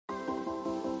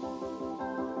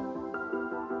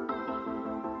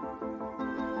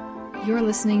You're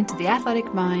listening to The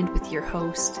Athletic Mind with your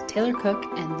hosts, Taylor Cook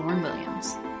and Lauren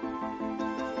Williams.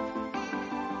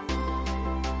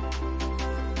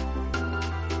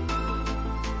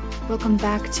 Welcome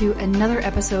back to another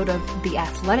episode of The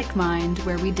Athletic Mind,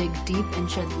 where we dig deep and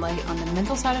shed light on the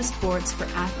mental side of sports for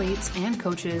athletes and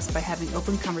coaches by having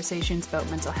open conversations about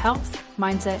mental health,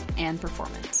 mindset, and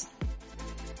performance.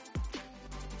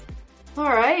 All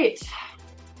right,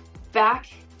 back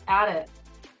at it.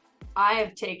 I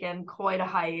have taken quite a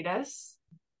hiatus.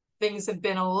 Things have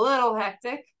been a little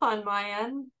hectic on my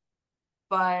end,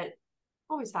 but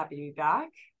always happy to be back.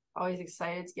 Always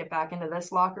excited to get back into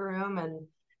this locker room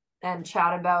and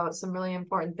chat about some really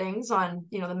important things on,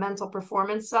 the mental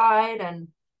performance side and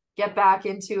get back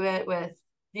into it with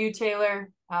you, Taylor.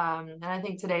 And I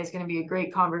think today is going to be a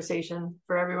great conversation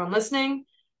for everyone listening.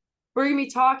 We're going to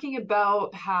be talking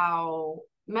about how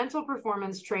mental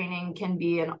performance training can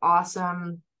be an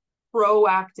awesome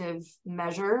proactive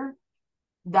measure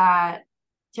that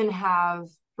can have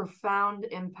profound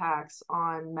impacts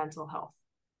on mental health.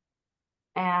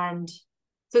 And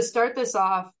to start this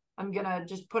off, I'm going to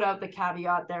just put out the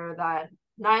caveat there that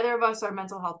neither of us are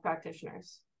mental health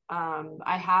practitioners.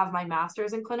 I have my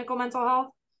master's in clinical mental health,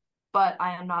 but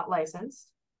I am not licensed.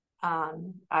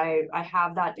 I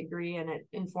have that degree and it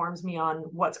informs me on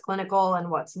what's clinical and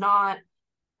what's not.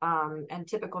 And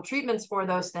typical treatments for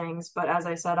those things. But as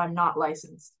I said, I'm not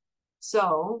licensed.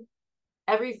 So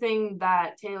everything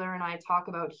that Taylor and I talk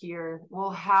about here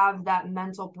will have that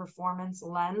mental performance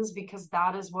lens because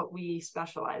that is what we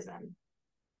specialize in.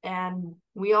 And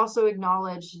we also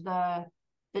acknowledge the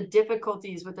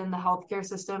difficulties within the healthcare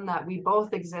system that we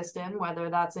both exist in,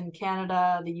 whether that's in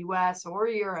Canada, the US, or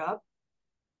Europe,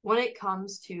 when it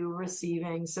comes to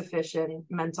receiving sufficient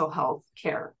mental health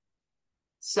care.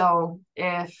 So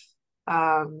if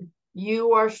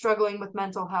you are struggling with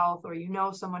mental health or you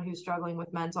know someone who's struggling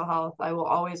with mental health, I will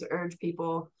always urge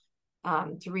people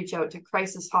to reach out to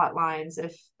crisis hotlines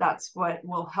if that's what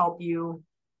will help you,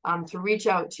 to reach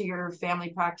out to your family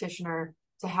practitioner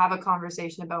to have a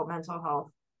conversation about mental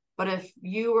health. But if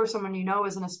you or someone you know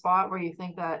is in a spot where you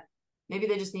think that maybe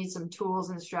they just need some tools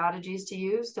and strategies to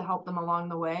use to help them along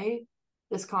the way,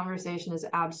 this conversation is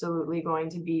absolutely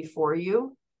going to be for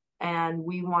you. And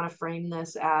we want to frame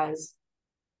this as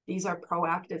these are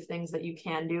proactive things that you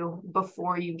can do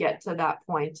before you get to that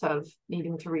point of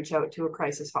needing to reach out to a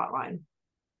crisis hotline.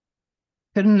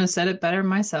 Couldn't have said it better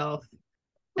myself.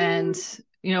 And,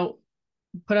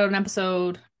 put out an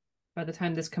episode. By the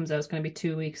time this comes out, it's going to be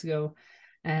 2 weeks ago.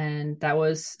 And that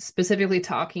was specifically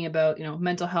talking about,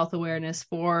 mental health awareness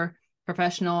for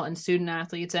professional and student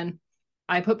athletes. And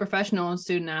I put professional and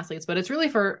student athletes, but it's really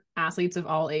for athletes of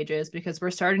all ages because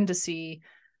we're starting to see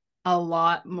a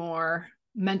lot more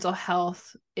mental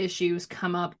health issues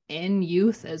come up in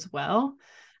youth as well.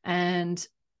 And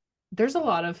there's a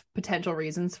lot of potential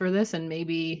reasons for this. And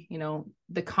maybe,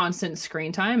 the constant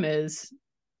screen time is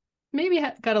maybe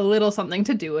got a little something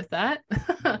to do with that.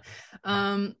 But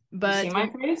you see my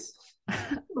face?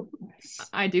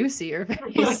 I do see your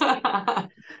face.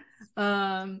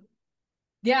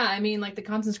 Yeah, I mean, like the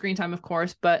constant screen time, of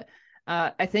course, but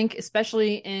I think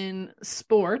especially in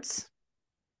sports,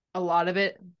 a lot of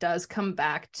it does come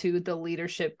back to the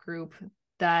leadership group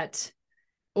that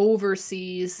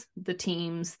oversees the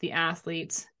teams, the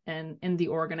athletes, and in the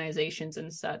organizations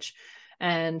and such.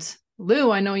 And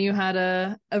Lou, I know you had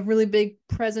a really big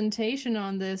presentation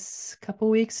on this a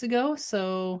couple weeks ago,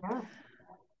 so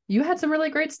you had some really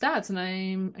great stats, and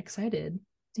I'm excited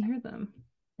to hear them.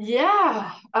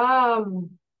 Yeah. I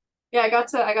got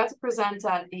to present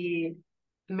at the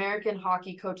American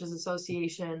Hockey Coaches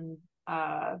Association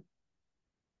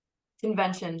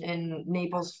convention in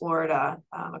Naples, Florida,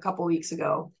 a couple weeks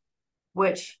ago,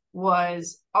 which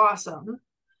was awesome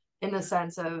in the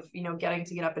sense of, getting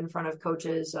to get up in front of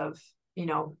coaches of,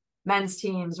 men's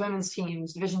teams, women's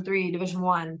teams, Division III, Division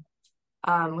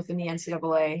I, within the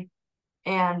NCAA.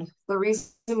 And the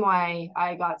reason why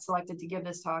I got selected to give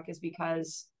this talk is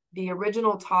because the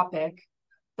original topic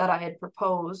that I had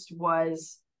proposed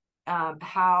was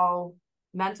how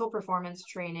mental performance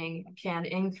training can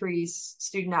increase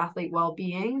student athlete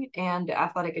well-being and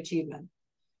athletic achievement,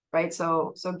 right?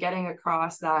 So getting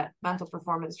across that mental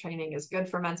performance training is good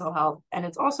for mental health, and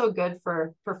it's also good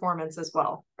for performance as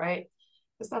well, right?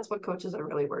 Because that's what coaches are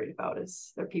really worried about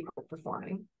is their people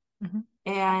performing. Mm-hmm.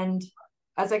 And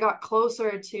as I got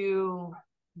closer to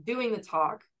doing the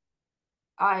talk,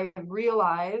 I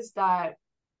realized that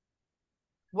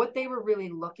what they were really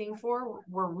looking for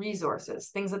were resources,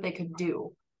 things that they could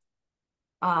do.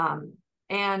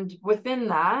 And within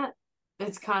that,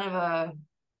 it's kind of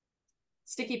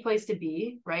sticky place to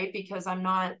be, right? Because I'm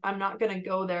not going to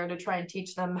go there to try and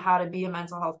teach them how to be a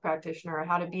mental health practitioner or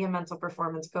how to be a mental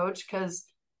performance coach, because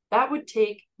that would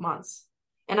take months.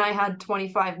 And I had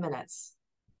 25 minutes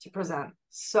to present.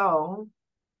 So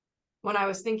when I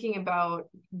was thinking about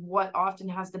what often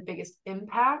has the biggest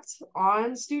impact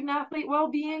on student athlete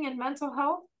well-being and mental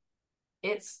health,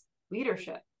 it's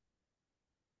leadership.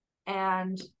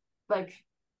 And like,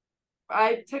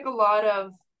 I took a lot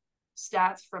of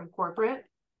stats from corporate,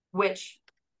 which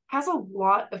has a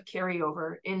lot of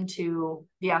carryover into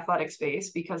the athletic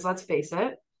space, because let's face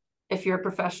it, if you're a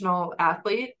professional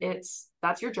athlete,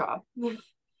 that's your job.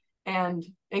 And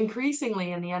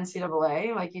increasingly in the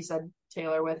NCAA, like you said,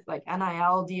 Taylor, with like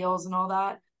NIL deals and all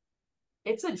that,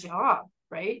 it's a job,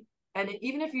 right? And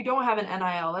even if you don't have an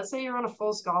NIL, let's say you're on a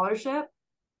full scholarship,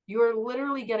 you are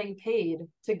literally getting paid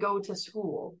to go to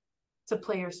school to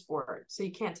play your sport. So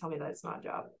you can't tell me that it's not a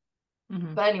job.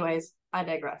 Mm-hmm. But anyways, I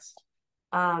digress.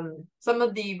 Some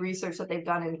of the research that they've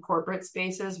done in corporate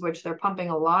spaces, which they're pumping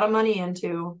a lot of money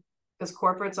into, because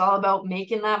corporate's all about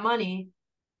making that money,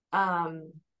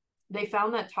 they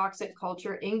found that toxic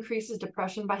culture increases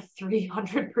depression by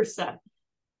 300%.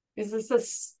 Is this a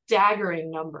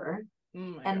staggering number? Oh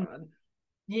my God.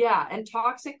 Yeah, and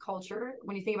toxic culture,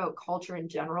 when you think about culture in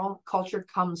general, culture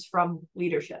comes from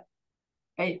leadership,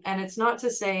 right? And it's not to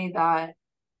say that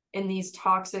in these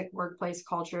toxic workplace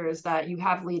cultures that you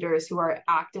have leaders who are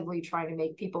actively trying to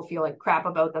make people feel like crap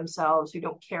about themselves, who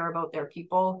don't care about their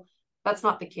people. That's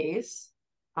not the case.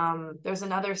 There's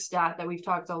another stat that we've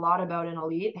talked a lot about in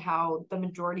Elite, how the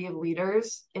majority of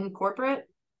leaders in corporate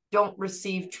don't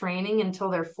receive training until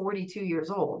they're 42 years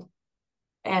old.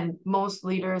 And most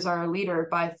leaders are a leader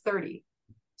by 30.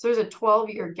 So there's a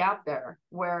 12-year gap there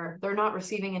where they're not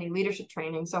receiving any leadership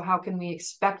training. So how can we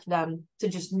expect them to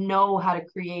just know how to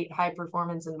create high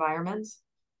performance environments?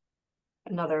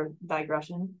 Another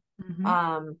digression.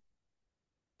 Mm-hmm.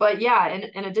 But yeah,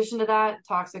 in addition to that,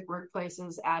 toxic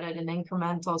workplaces added an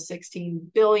incremental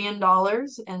 $16 billion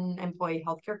in employee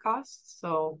healthcare costs.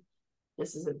 So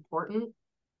this is important,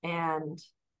 and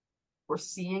we're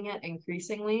seeing it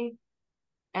increasingly.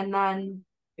 And then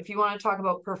if you want to talk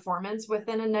about performance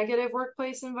within a negative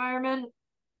workplace environment,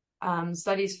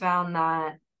 studies found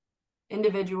that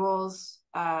individuals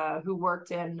who worked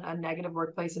in a negative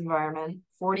workplace environment,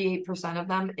 48% of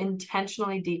them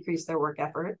intentionally decreased their work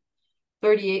effort.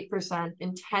 38%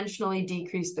 intentionally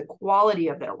decreased the quality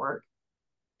of their work,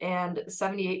 and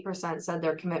 78% said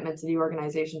their commitment to the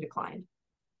organization declined.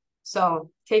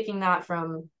 So taking that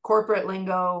from corporate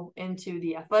lingo into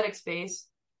the athletic space,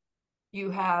 you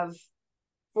have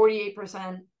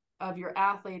 48% of your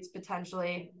athletes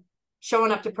potentially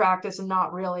showing up to practice and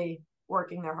not really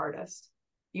working their hardest.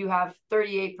 You have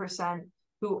 38%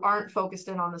 who aren't focused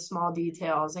in on the small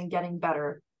details and getting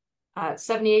better.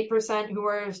 78% who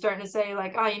are starting to say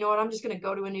like, oh, you know what? I'm just going to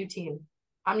go to a new team.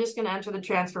 I'm just going to enter the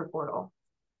transfer portal.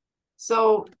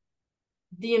 So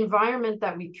the environment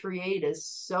that we create is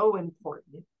so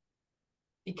important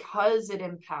because it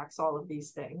impacts all of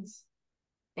these things.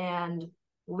 And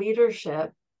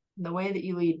leadership, the way that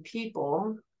you lead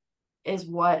people, is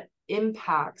what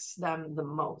impacts them the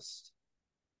most.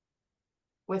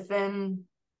 Within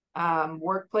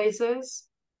workplaces,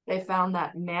 they found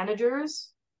that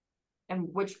managers, and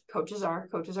which coaches are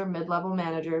mid-level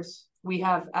managers. We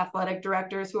have athletic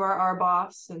directors who are our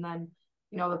boss, and then,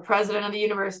 you know, the president of the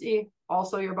university,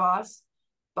 also your boss.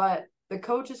 But the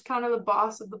coach is kind of the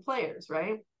boss of the players,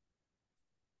 right?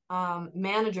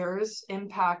 Managers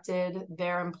impacted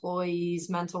their employees'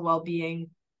 mental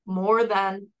well-being more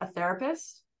than a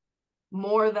therapist,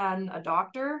 more than a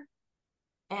doctor,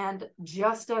 and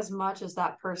just as much as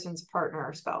that person's partner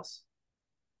or spouse.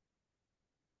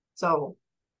 So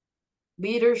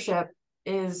leadership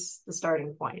is the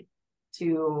starting point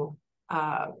to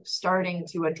starting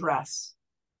to address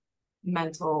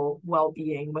mental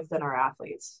well-being within our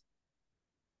athletes.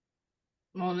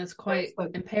 Well, and it's quite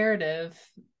imperative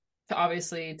to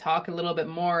obviously talk a little bit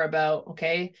more about,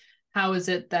 okay, how is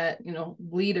it that, you know,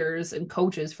 leaders and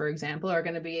coaches, for example, are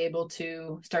going to be able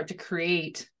to start to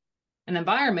create an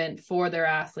environment for their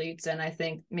athletes? And I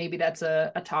think maybe that's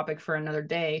a topic for another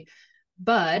day.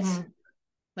 But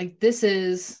like, this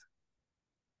is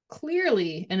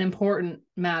clearly an important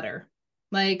matter.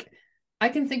 Like, I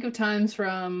can think of times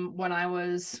from when I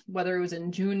was, whether it was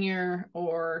in junior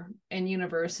or in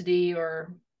university,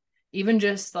 or even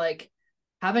just like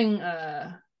having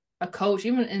a coach,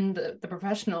 even in the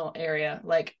professional area,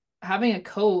 like having a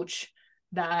coach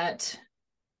that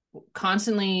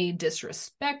constantly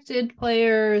disrespected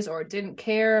players or didn't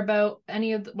care about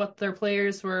any of what their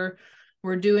players were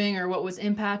were doing or what was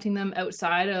impacting them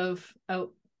outside of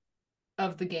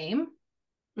the game.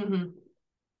 Mm-hmm.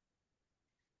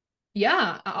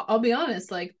 Yeah, I'll be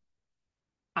honest, like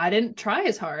I didn't try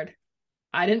as hard.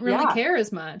 I didn't really Yeah. care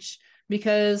as much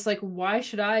because like why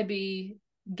should I be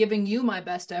giving you my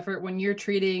best effort when you're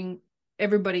treating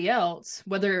everybody else,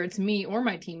 whether it's me or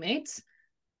my teammates,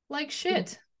 like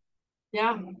shit?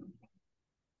 Yeah.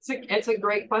 It's a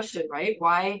great question, right?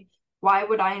 Why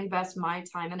would I invest my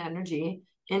time and energy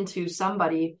into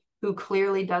somebody who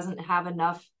clearly doesn't have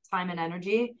enough time and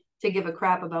energy to give a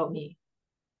crap about me?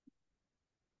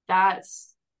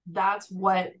 That's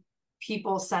what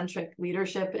people-centric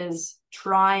leadership is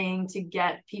trying to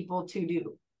get people to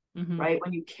do, right?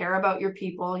 When you care about your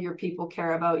people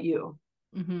care about you.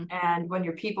 And when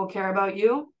your people care about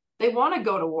you, they want to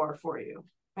go to war for you,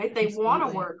 right? They want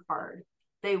to work hard.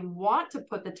 They want to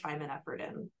put the time and effort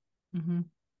in.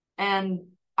 And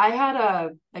I had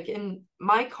like in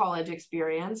my college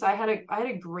experience, I had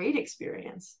a great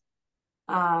experience.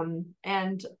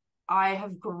 And I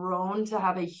have grown to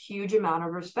have a huge amount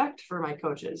of respect for my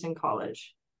coaches in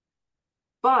college.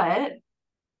 But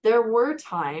there were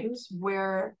times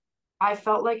where I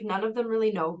felt like none of them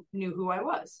really knew who I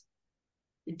was.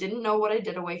 They didn't know what I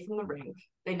did away from the rink.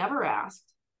 They never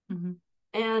asked.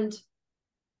 And,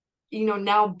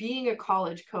 now being a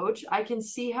college coach, I can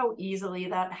see how easily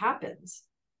that happens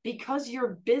because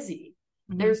you're busy.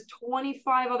 There's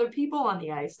 25 other people on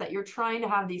the ice that you're trying to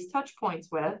have these touch points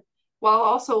with while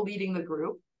also leading the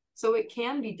group. So it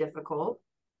can be difficult,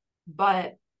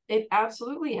 but it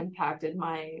absolutely impacted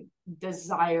my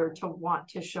desire to want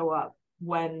to show up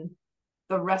when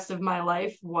the rest of my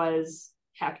life was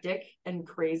hectic and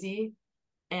crazy.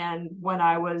 And when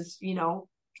I was,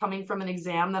 coming from an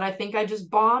exam that I think I just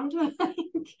bombed,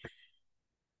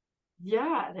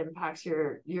 yeah, it impacts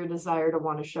your desire to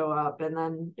want to show up. And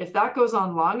then if that goes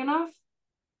on long enough,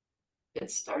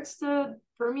 it starts to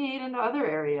permeate into other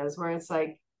areas where it's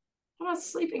like, I'm not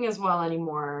sleeping as well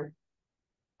anymore.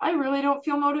 I really don't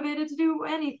feel motivated to do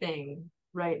anything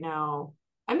right now.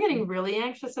 I'm getting really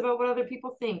anxious about what other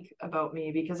people think about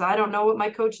me because I don't know what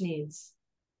my coach needs.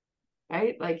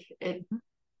 Right? Like it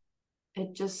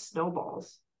just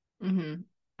snowballs.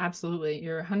 Absolutely.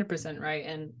 You're 100% right.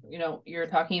 And, you're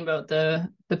talking about the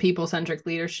people-centric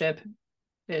leadership,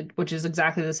 which is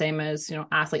exactly the same as,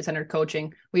 athlete-centered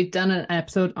coaching. We've done an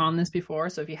episode on this before.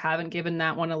 So if you haven't given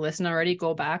that one a listen already,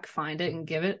 go back, find it and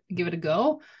give it a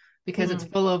go because it's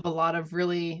full of a lot of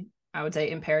really, I would say,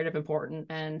 imperative,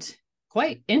 important, and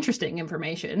quite interesting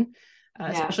information,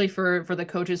 especially for the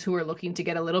coaches who are looking to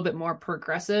get a little bit more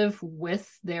progressive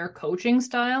with their coaching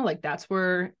style. Like that's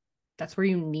where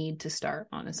you need to start,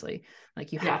 honestly.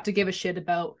 Like you have to give a shit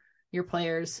about your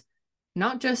players,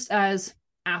 not just as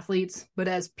athletes, but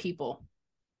as people.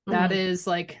 That is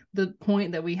like the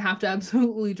point that we have to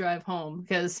absolutely drive home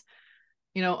because,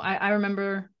 I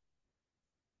remember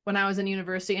when I was in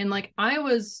university and like I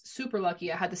was super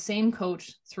lucky. I had the same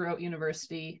coach throughout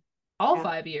university, all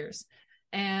 5 years.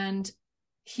 And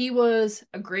he was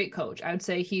a great coach. I would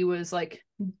say he was like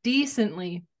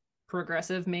decently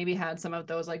progressive, maybe had some of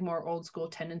those like more old school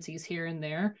tendencies here and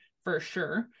there for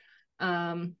sure.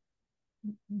 But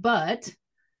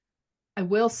I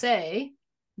will say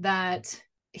that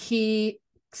he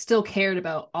still cared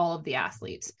about all of the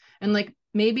athletes. And like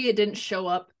maybe it didn't show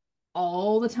up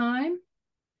all the time,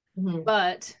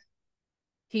 but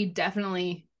he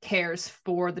definitely cares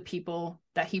for the people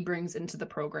that he brings into the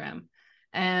program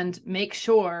and make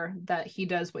sure that he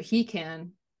does what he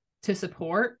can to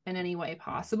support in any way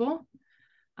possible.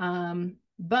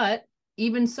 But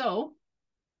even so,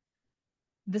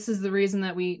 this is the reason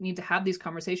that we need to have these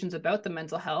conversations about the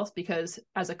mental health, because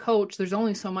as a coach, there's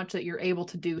only so much that you're able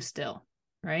to do still,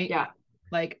 right? Yeah.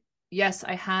 Like, yes,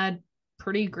 I had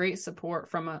pretty great support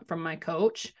from my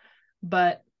coach,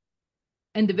 but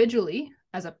individually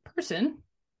as a person,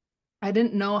 I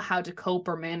didn't know how to cope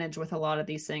or manage with a lot of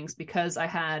these things because I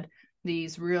had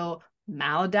these real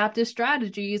maladaptive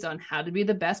strategies on how to be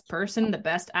the best person, the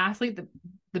best athlete,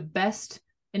 the best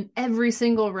in every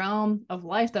single realm of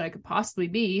life that I could possibly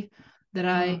be, that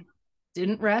I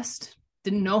didn't rest,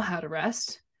 didn't know how to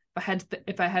rest.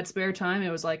 If I had spare time, it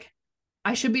was like,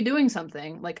 I should be doing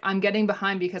something. Like I'm getting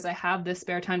behind because I have this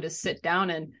spare time to sit down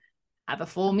and have a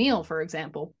full meal, for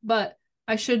example. But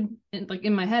I should, like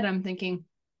in my head, I'm thinking,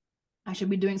 I should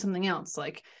be doing something else.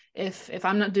 Like if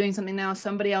I'm not doing something now,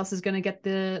 somebody else is going to get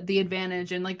the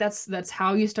advantage. And like, that's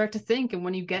how you start to think. And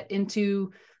when you get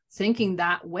into thinking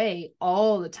that way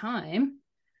all the time,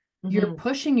 you're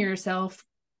pushing yourself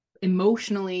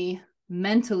emotionally,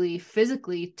 mentally,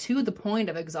 physically to the point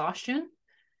of exhaustion.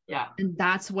 Yeah. And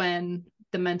that's when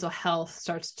the mental health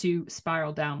starts to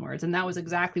spiral downwards. And that was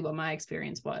exactly what my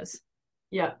experience was.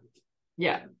 Yeah.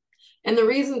 Yeah. And the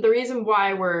reason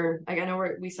why I know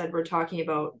we said we're talking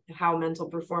about how mental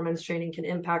performance training can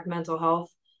impact mental health.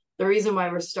 The reason why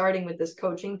we're starting with this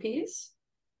coaching piece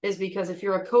is because if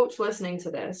you're a coach listening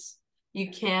to this,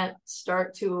 you can't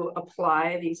start to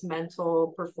apply these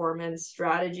mental performance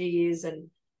strategies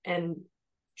and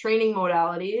training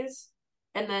modalities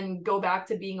and then go back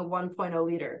to being a 1.0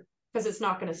 leader, because it's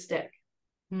not going to stick.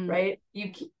 Right?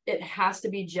 It has to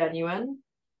be genuine,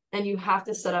 and you have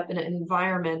to set up an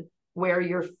environment where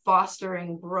you're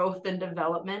fostering growth and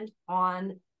development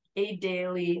on a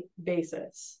daily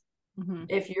basis.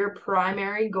 If your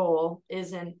primary goal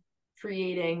isn't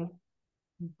creating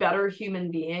better human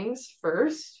beings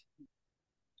first,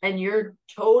 and you're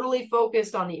totally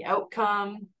focused on the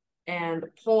outcome and the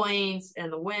points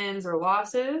and the wins or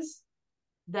losses,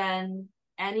 then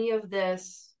any of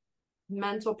this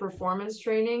mental performance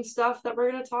training stuff that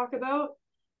we're going to talk about,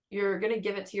 you're going to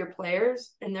give it to your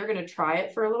players and they're going to try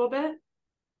it for a little bit,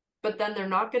 but then they're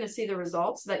not going to see the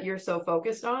results that you're so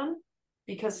focused on,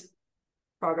 because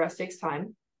progress takes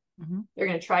time. They're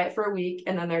going to try it for a week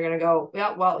and then they're going to go,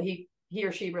 yeah, well, he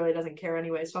or she really doesn't care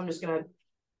anyway, so I'm just going to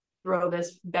throw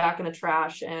this back in the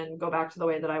trash and go back to the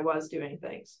way that I was doing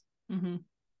things. So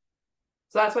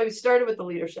that's why we started with the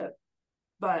leadership.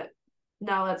 But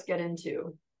now let's get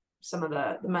into some of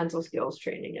the mental skills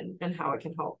training and how it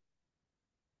can help.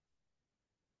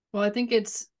 Well, I think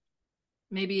it's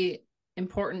maybe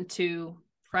important to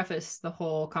preface the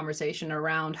whole conversation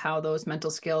around how those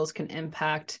mental skills can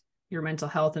impact your mental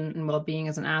health and well-being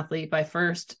as an athlete by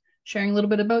first sharing a little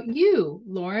bit about you,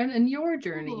 Lauren, and your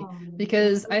journey.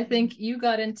 Because I think you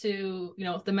got into,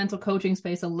 the mental coaching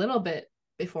space a little bit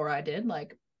before I did,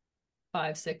 like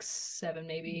 5, 6, 7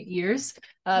 maybe years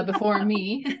before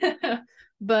me.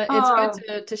 But it's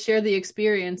good to share the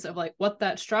experience of like what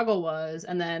that struggle was,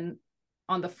 and then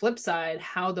on the flip side,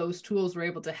 how those tools were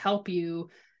able to help you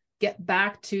get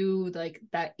back to like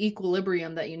that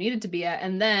equilibrium that you needed to be at,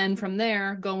 and then from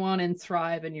there go on and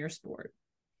thrive in your sport.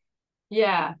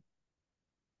 Yeah.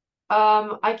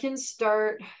 I could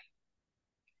start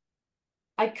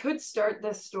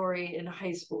this story in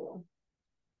high school.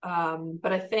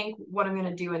 But I think what I'm going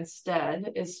to do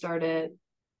instead is start it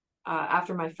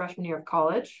after my freshman year of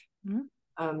college.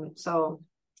 So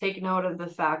take note of the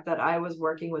fact that I was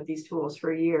working with these tools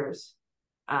for years.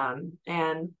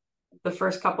 And the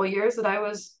first couple of years that I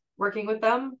was working with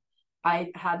them,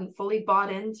 I hadn't fully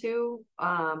bought into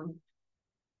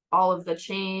all of the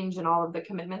change and all of the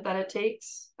commitment that it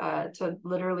takes to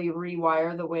literally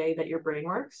rewire the way that your brain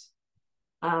works.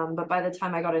 But by the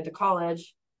time I got into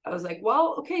college, I was like,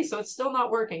 well, okay, so it's still not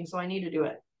working, so I need to do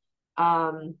it.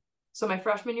 So my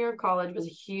freshman year of college was a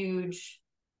huge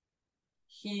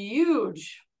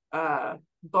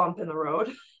bump in the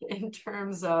road in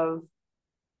terms of,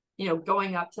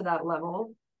 going up to that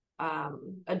level,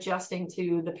 adjusting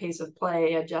to the pace of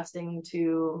play, adjusting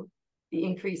to the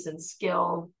increase in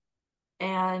skill,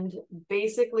 and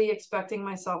basically expecting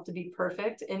myself to be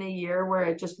perfect in a year where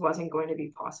it just wasn't going to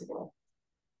be possible.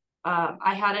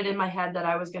 I had it in my head that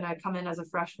I was going to come in as a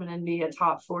freshman and be a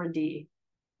top 4D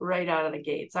right out of the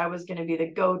gates. I was going to be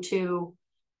the go-to.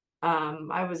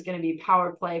 I was going to be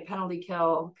power play, penalty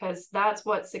kill, because that's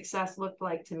what success looked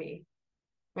like to me,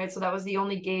 right? So that was the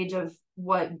only gauge of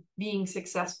what being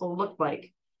successful looked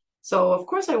like. So of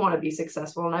course I want to be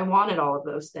successful, and I wanted all of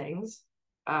those things.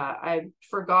 I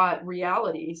forgot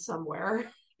reality somewhere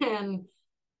and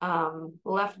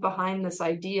left behind this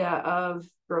idea of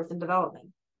growth and development.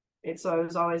 Right? So I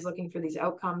was always looking for these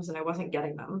outcomes and I wasn't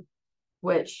getting them,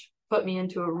 which put me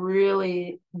into a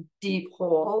really deep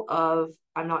hole of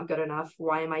I'm not good enough.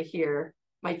 Why am I here?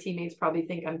 My teammates probably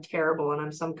think I'm terrible and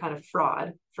I'm some kind of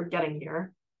fraud for getting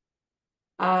here.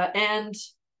 And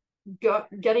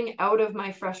getting out of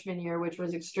my freshman year, which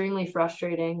was extremely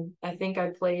frustrating. I think I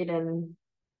played in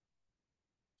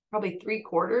probably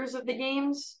 3/4 of the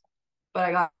games, but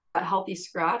I got healthy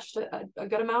scratched a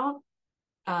good amount.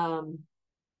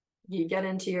 You get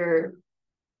into your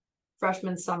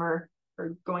freshman summer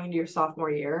or going into your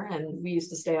sophomore year, and we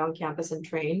used to stay on campus and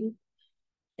train.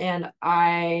 And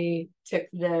I took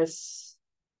this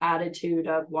attitude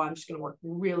of, well, I'm just going to work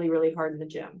really, really hard in the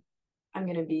gym. I'm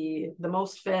going to be the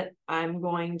most fit. I'm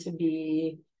going to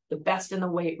be the best in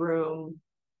the weight room.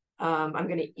 I'm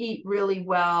going to eat really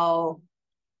well.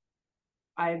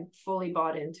 I fully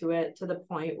bought into it to the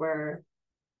point where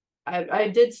I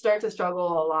did start to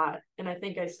struggle a lot, and I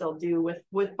think I still do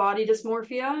with body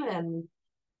dysmorphia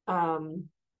and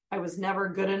I was never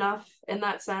good enough in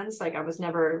that sense. Like I was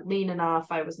never lean enough.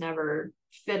 I was never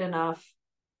fit enough.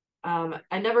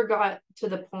 I never got to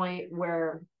the point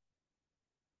where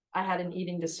I had an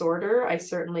eating disorder. I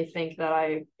certainly think that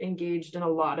I engaged in a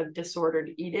lot of disordered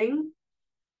eating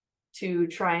to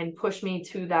try and push me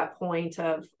to that point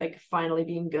of like finally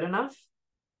being good enough.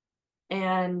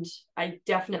 And I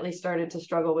definitely started to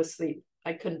struggle with sleep.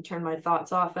 I couldn't turn my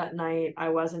thoughts off at night. I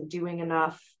wasn't doing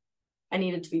enough. I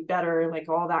needed to be better. Like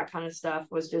all that kind of stuff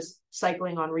was just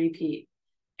cycling on repeat.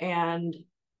 And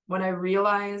when I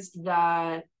realized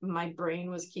that my brain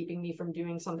was keeping me from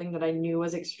doing something that I knew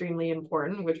was extremely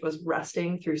important, which was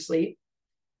resting through sleep,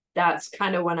 that's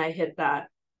kind of when I hit that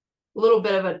little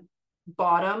bit of a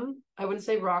bottom. I wouldn't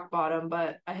say rock bottom,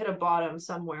 but I hit a bottom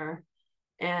somewhere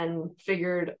and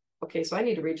figured, okay, so I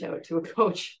need to reach out to a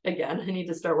coach again. I need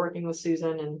to start working with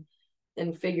Susan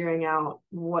and figuring out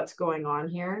what's going on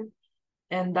here.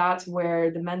 And that's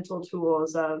where the mental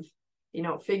tools of, you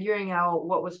know, figuring out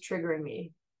what was triggering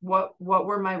me, what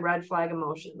were my red flag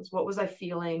emotions, what was I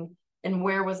feeling, and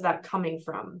where was that coming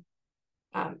from?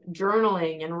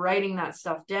 Journaling and writing that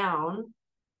stuff down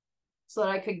so that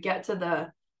I could get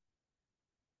to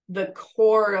the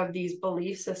core of these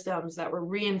belief systems that were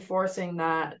reinforcing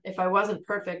that if I wasn't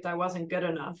perfect, I wasn't good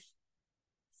enough,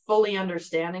 fully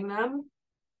understanding them,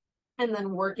 and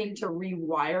then working to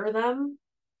rewire them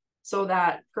so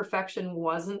that perfection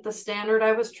wasn't the standard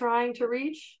I was trying to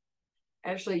reach.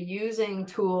 Actually using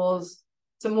tools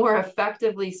to more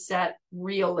effectively set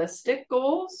realistic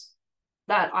goals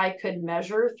that I could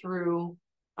measure through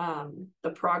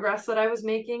the progress that I was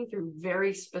making through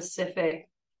very specific,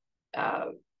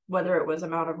 whether it was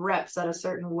amount of reps at a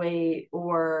certain weight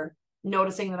or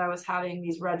noticing that I was having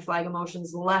these red flag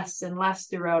emotions less and less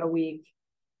throughout a week.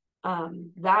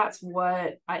 That's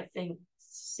what I think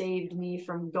saved me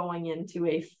from going into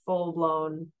a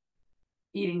full-blown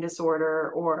eating disorder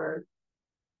or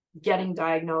getting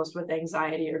diagnosed with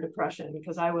anxiety or depression,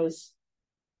 because I was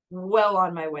well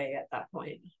on my way at that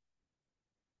point.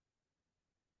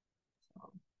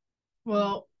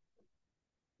 Well,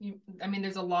 I mean,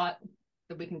 there's a lot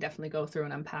that we can definitely go through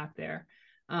and unpack there.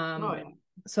 Yeah.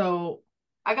 So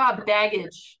I got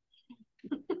baggage.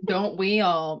 don't we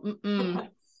all?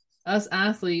 Us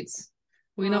athletes,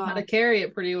 we know how to carry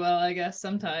it pretty well, I guess,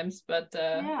 sometimes. But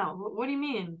yeah, what do you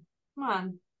mean? Come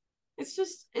on, it's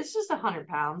just 100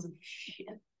 pounds of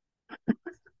shit.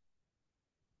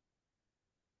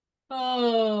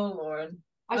 Oh Lord,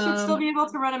 I should still be able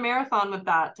to run a marathon with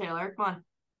that, Taylor. Come on.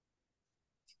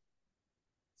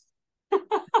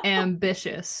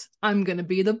 Ambitious. I'm gonna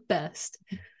be the best.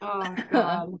 Oh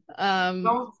God.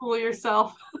 Don't fool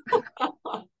yourself.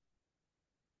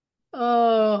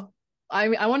 Oh,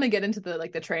 I want to get into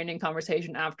the training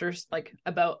conversation after, like,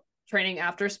 about training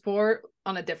after sport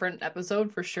on a different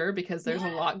episode for sure, because there's a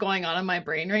lot going on in my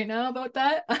brain right now about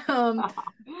that.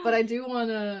 But I do want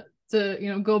to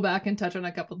go back and touch on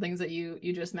a couple things that you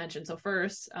just mentioned. So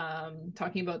first,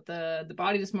 talking about the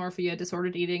body dysmorphia,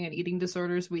 disordered eating, and eating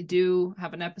disorders, we do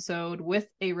have an episode with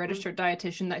a registered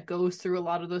dietitian that goes through a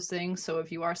lot of those things. So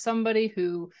if you are somebody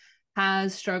who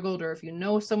has struggled, or if you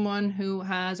know someone who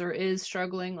has or is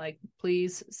struggling, like,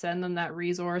 please send them that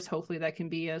resource. Hopefully that can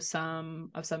be of some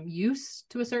use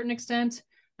to a certain extent.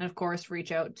 And of course,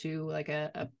 reach out to like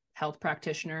a health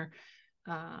practitioner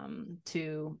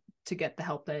to get the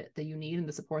help that you need and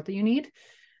the support that you need.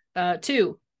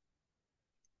 Two,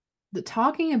 the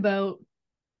talking about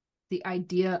the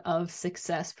idea of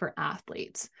success for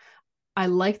athletes. I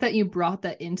like that you brought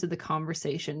that into the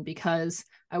conversation, because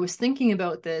I was thinking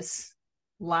about this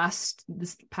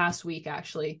past week,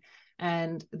 actually.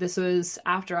 And this was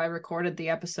after I recorded the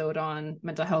episode on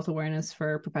mental health awareness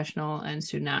for professional and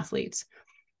student athletes.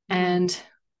 Mm-hmm. And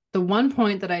the one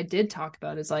point that I did talk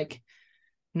about is, like,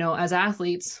 as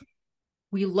athletes,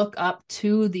 we look up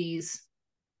to these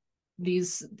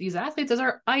athletes as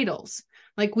our idols.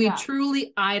 Like, we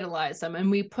truly idolize them,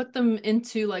 and we put them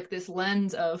into like this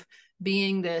lens of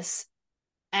being this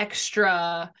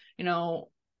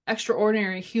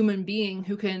extraordinary human being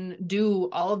who can do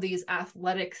all of these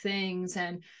athletic things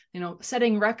and,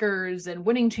 setting records and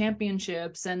winning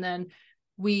championships. And then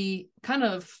we kind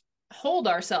of hold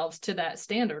ourselves to that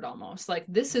standard, almost like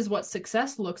this is what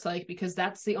success looks like, because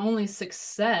that's the only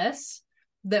success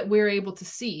that we're able to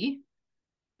see.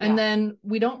 And then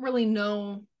we don't really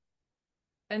know,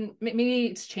 and maybe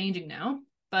it's changing now,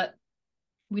 but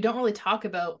we don't really talk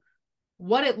about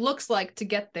what it looks like to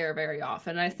get there very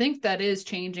often. I think that is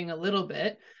changing a little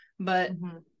bit, but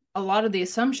a lot of the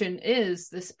assumption is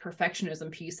this perfectionism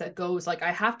piece that goes like,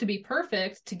 I have to be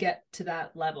perfect to get to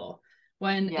that level.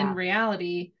 When in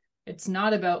reality, It's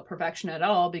not about perfection at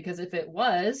all, because if it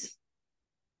was,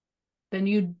 then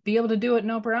you'd be able to do it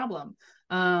no problem.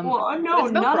 Well, But no,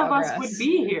 it's about none of us would progress.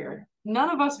 be here.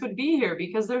 None of us would be here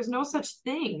because there's no such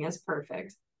thing as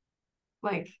perfect.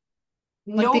 Like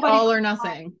Like the nobody. all or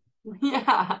nothing.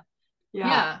 Yeah. Yeah.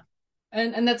 Yeah.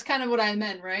 And that's kind of what I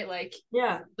meant, right?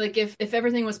 Yeah. Like if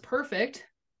everything was perfect,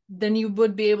 then you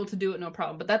would be able to do it no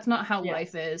problem. But that's not how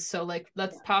life Yes. is. So like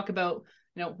let's Yeah. talk about,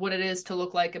 what it is to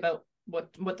look like, about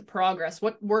what the progress,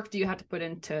 what work do you have to put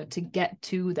into to get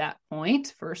to that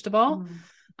point, first of all.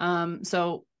 Mhm.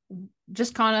 So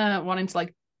just kind of wanting to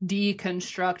like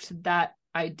deconstruct that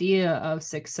idea of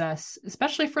success,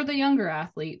 especially for the younger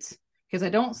athletes, because I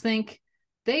don't think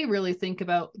they really think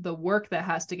about the work that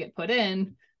has to get put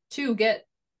in to get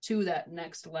to that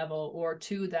next level or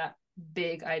to that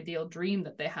big ideal dream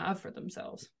that they have for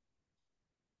themselves.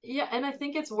 Yeah, and I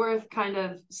think it's worth kind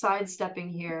of sidestepping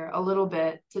here a little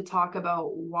bit to talk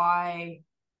about why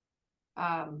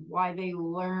they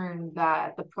learn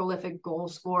that the prolific goal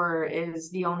scorer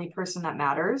is the only person that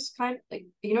matters, kind of like,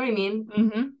 you know what I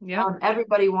mean? Yeah.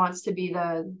 Everybody wants to be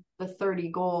the 30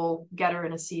 goal getter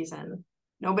in a season.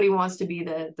 Nobody wants to be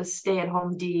the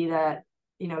stay-at-home D that,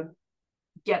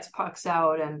 gets pucks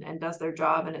out and does their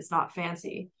job and it's not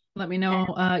fancy. Let me know.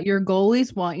 Your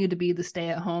goalies want you to be the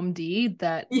stay-at-home D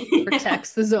that Yeah.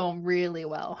 protects the zone really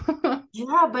well.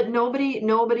 Yeah, but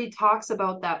nobody talks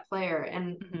about that player.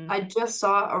 And Mm-hmm. I just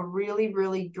saw a really,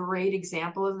 really great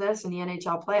example of this in the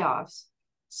NHL playoffs.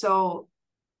 So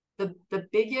the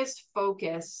biggest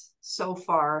focus so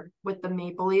far with the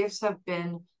Maple Leafs have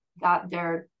been that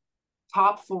their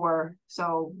top four,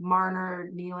 so Marner,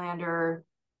 Nylander,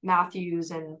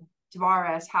 Matthews, and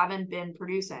Tavares haven't been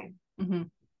producing. Mm-hmm.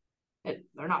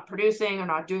 They're not producing, they're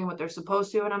not doing what they're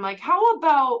supposed to. And I'm like, how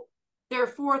about their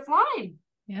fourth line?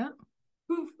 Yeah.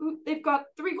 Who they've got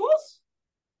 3 goals.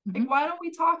 Mm-hmm. Like, why don't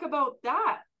we talk about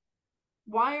that?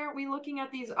 Why aren't we looking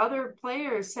at these other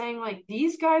players saying, like,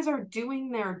 these guys are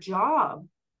doing their job?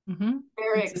 Mm-hmm.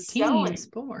 They're It's a team excelling.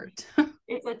 sport.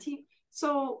 It's a team.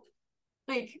 So,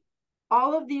 like,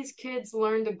 all of these kids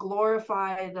learn to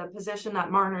glorify the position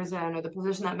that Marner's in or the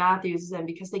position that Matthews is in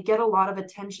because they get a lot of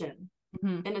attention.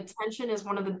 Mm-hmm. And attention is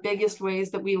one of the biggest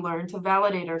ways that we learn to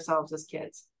validate ourselves as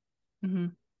kids. Mm-hmm.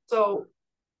 So,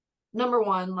 number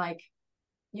one, like,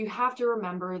 you have to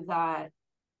remember that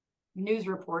news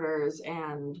reporters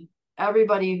and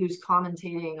everybody who's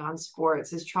commentating on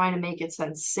sports is trying to make it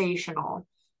sensational.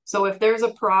 So if there's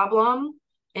a problem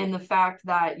in the fact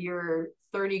that your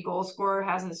 30 goal scorer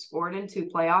hasn't scored in 2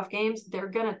 playoff games, they're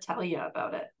going to tell you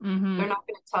about it. Mm-hmm. They're not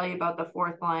going to tell you about the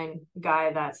fourth line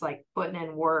guy that's like putting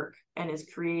in work and is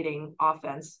creating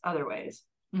offense other ways.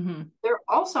 Mm-hmm. They're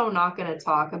also not going to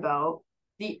talk about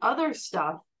the other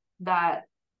stuff that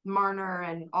Marner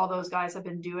and all those guys have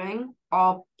been doing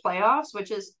all playoffs, which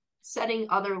is setting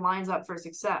other lines up for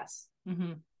success.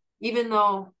 Mm-hmm. Even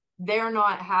though they're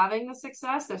not having the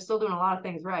success, they're still doing a lot of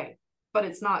things right, but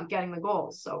it's not getting the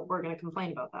goals. So we're going to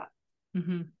complain about that.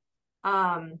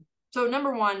 Mm-hmm. So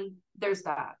number one, there's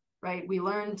that, right? We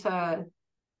learn to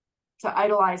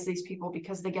idolize these people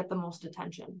because they get the most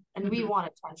attention and we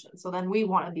want attention. So then we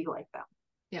want to be like them.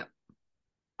 Yeah.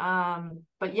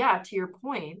 But yeah, to your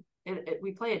point,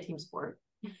 we play a team sport.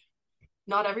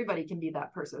 Not everybody can be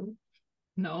that person.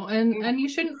 No, and you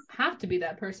shouldn't have to be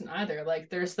that person either. Like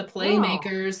there's the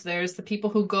playmakers, there's the people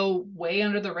who go way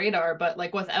under the radar, but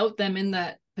like without them in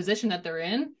that position that they're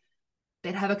in,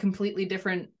 they'd have a completely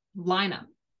different lineup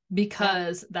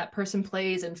because that person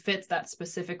plays and fits that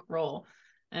specific role.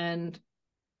 And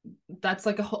that's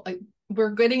like a whole like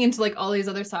we're getting into like all these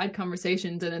other side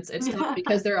conversations, and it's tough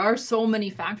because there are so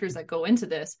many factors that go into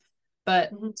this.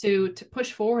 But to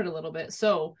push forward a little bit,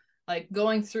 so like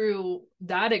going through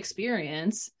that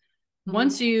experience,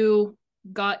 once you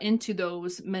got into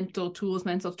those mental tools,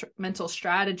 mental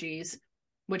strategies,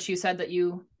 which you said that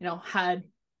you had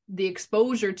the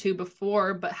exposure to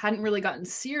before but hadn't really gotten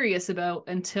serious about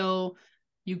until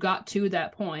you got to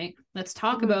that point, let's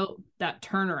talk about that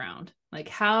turnaround. Like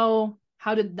how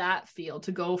did that feel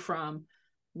to go from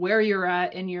where you're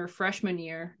at in your freshman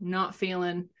year, not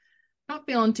feeling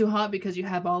too hot because you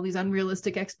have all these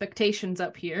unrealistic expectations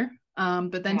up here,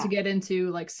 but then to get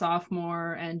into like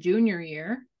sophomore and junior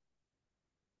year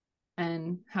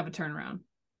and have a turnaround?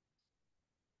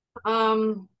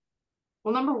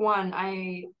 Well, number one,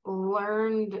 I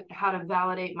learned how to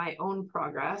validate my own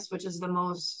progress, which is the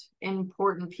most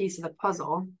important piece of the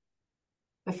puzzle.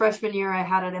 The freshman year, I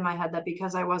had it in my head that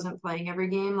because I wasn't playing every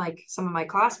game like some of my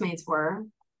classmates were,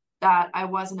 that I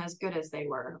wasn't as good as they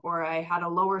were, or I had a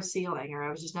lower ceiling, or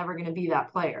I was just never going to be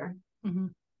that player.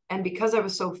 And because I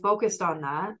was so focused on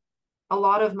that, a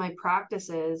lot of my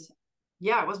practices,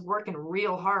 yeah, I was working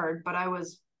real hard, but I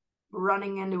was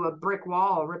running into a brick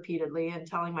wall repeatedly and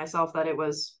telling myself that it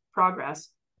was progress.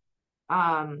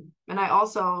 And I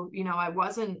also, I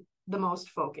wasn't the most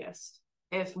focused.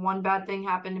 If one bad thing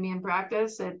happened to me in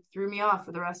practice, it threw me off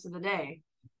for the rest of the day.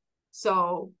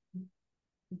 So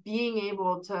being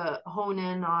able to hone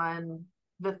in on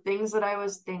the things that I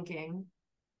was thinking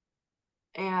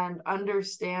and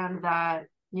understand that,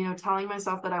 telling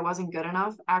myself that I wasn't good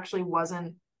enough actually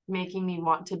wasn't making me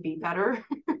want to be better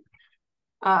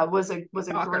was a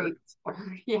great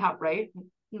yeah, right.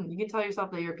 You can tell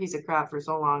yourself that you're a piece of crap for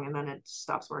so long and then it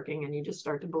stops working and you just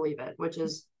start to believe it, which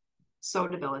is so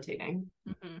debilitating.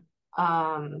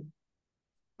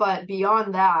 But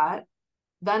beyond that,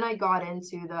 then I got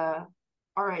into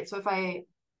all right, so if I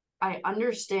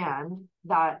understand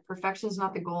that perfection is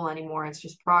not the goal anymore, it's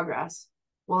just progress.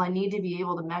 Well, I need to be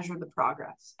able to measure the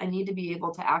progress. I need to be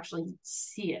able to actually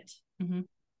see it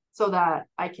so that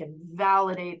I can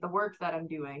validate the work that I'm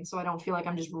doing. So I don't feel like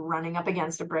I'm just running up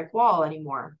against a brick wall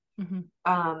anymore.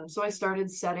 So I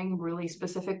started setting really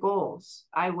specific goals.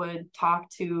 I would talk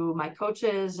to my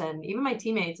coaches and even my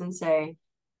teammates and say,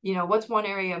 what's one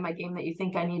area of my game that you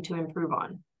think I need to improve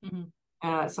on?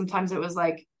 Sometimes it was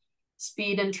like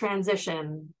speed and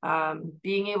transition,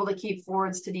 being able to keep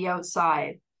forwards to the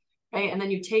outside, right? And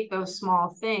then you take those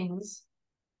small things,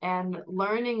 and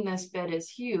learning this bit is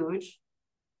huge.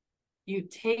 You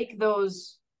take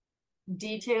those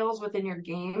details within your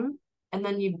game and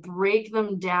then you break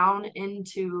them down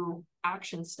into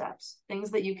action steps,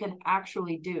 things that you can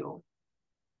actually do.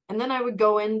 And then I would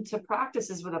go into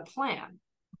practices with a plan.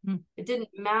 It didn't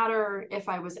matter if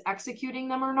I was executing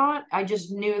them or not. I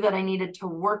just knew that I needed to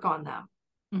work on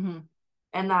them.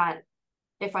 And that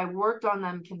if I worked on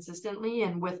them consistently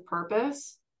and with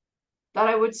purpose, that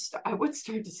I would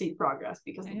start to see progress,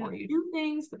 because the more you do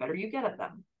things, the better you get at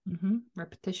them.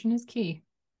 Repetition is key.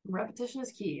 Repetition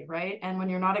is key, right? And when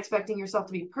you're not expecting yourself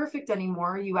to be perfect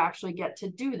anymore, you actually get to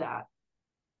do that,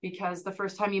 because the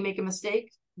first time you make a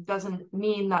mistake doesn't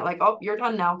mean that like, oh, you're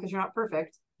done now because you're not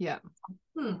perfect. Yeah.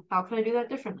 How can I do that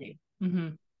differently?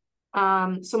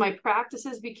 So my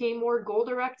practices became more goal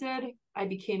directed. I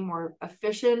became more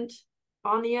efficient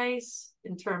on the ice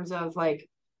in terms of like,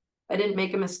 I didn't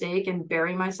make a mistake and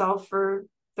bury myself for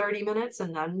 30 minutes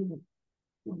and then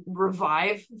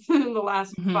revive in the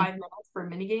last 5 minutes for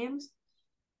mini games.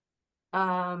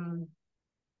 And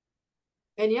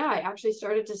yeah, I actually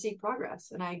started to see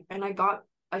progress, and I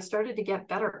started to get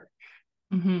better.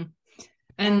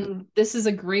 And this is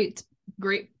a great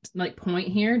like point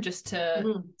here, just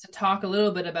to talk a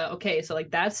little bit about, okay, so like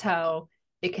that's how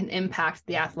it can impact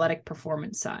the athletic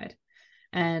performance side.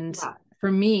 And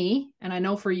for me, and I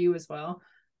know for you as well,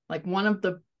 like one of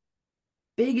the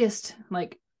biggest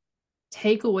like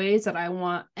takeaways that I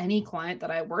want any client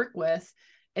that I work with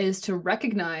is to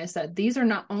recognize that these are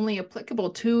not only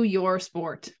applicable to your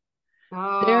sport.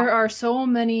 There are so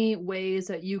many ways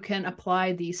that you can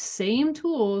apply these same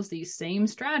tools, these same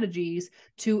strategies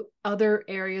to other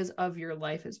areas of your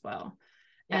life as well.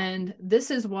 And this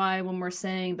is why when we're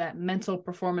saying that mental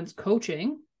performance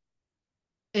coaching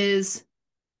is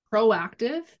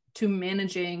proactive to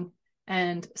managing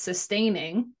and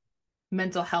sustaining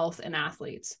mental health in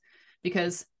athletes.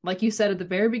 Because like you said at the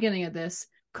very beginning of this,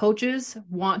 coaches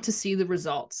want to see the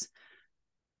results,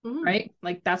 right?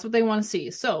 Like that's what they want to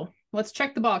see. So let's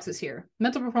check the boxes here.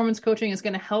 Mental performance coaching is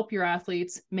going to help your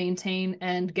athletes maintain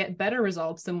and get better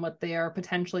results than what they are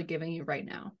potentially giving you right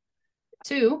now.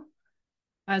 2,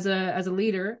 as a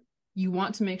leader, you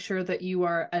want to make sure that you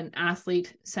are an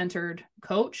athlete-centered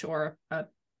coach or a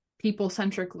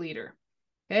people-centric leader.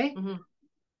 Okay?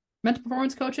 Mental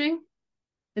performance coaching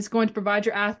is going to provide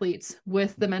your athletes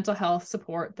with the mental health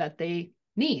support that they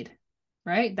need,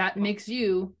 right? That makes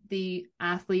you the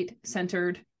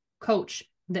athlete-centered coach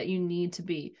that you need to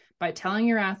be, by telling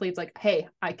your athletes like, hey,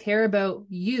 I care about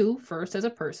you first as a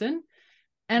person.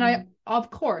 And I, of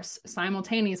course,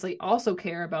 simultaneously also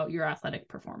care about your athletic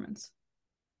performance.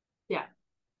 Yeah.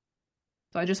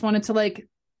 So I just wanted to like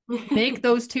make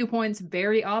those 2 points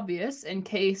very obvious in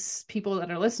case people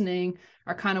that are listening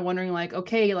are kind of wondering like,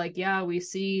 okay, like, yeah, we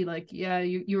see like, yeah,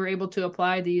 you were able to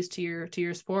apply these to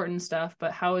your sport and stuff,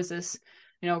 but how is this,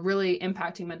 really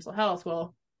impacting mental health?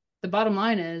 Well, the bottom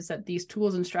line is that these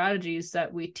tools and strategies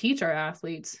that we teach our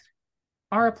athletes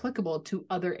are applicable to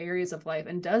other areas of life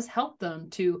and does help them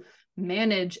to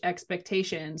manage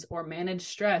expectations or manage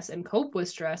stress and cope with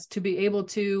stress, to be able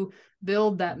to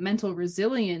build that mental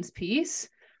resilience piece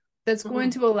that's going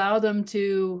to allow them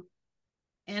to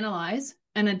analyze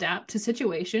and adapt to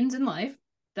situations in life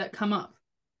that come up.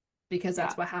 because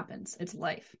that's what happens. It's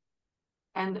life.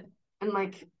 And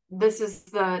like, this is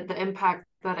the impact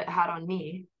that it had on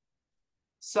me.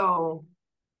 So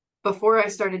before I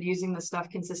started using this stuff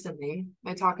consistently,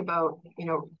 I talk about,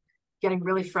 getting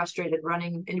really frustrated,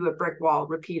 running into a brick wall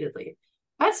repeatedly.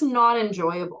 That's not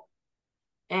enjoyable.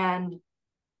 And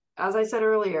as I said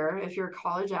earlier, if you're a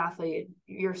college athlete,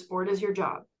 your sport is your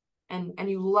job, and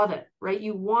you love it, right?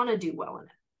 You want to do well in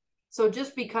it. So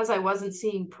just because I wasn't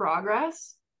seeing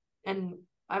progress and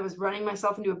I was running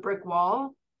myself into a brick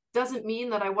wall doesn't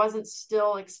mean that I wasn't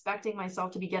still expecting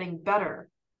myself to be getting better.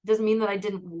 It doesn't mean that I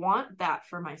didn't want that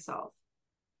for myself,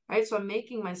 right? So I'm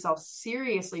making myself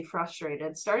seriously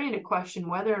frustrated, starting to question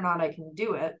whether or not I can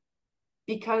do it,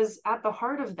 because at the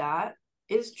heart of that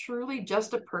is truly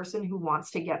just a person who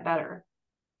wants to get better.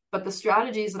 But the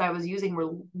strategies that I was using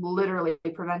were literally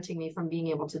preventing me from being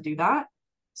able to do that.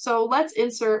 So let's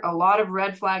insert a lot of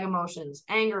red flag emotions: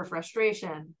 anger,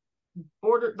 frustration,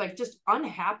 like just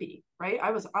unhappy, right?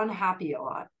 I was unhappy a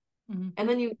lot. Mm-hmm. And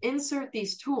then you insert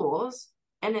these tools,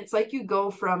 and it's like you go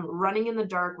from running in the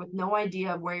dark with no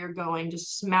idea of where you're going,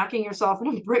 just smacking yourself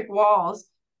into brick walls,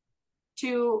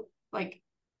 to like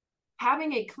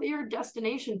having a clear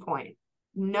destination point,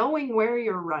 knowing where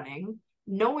you're running,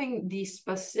 knowing the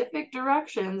specific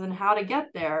directions and how to get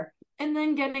there, and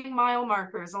then getting mile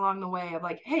markers along the way of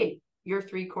like, hey, you're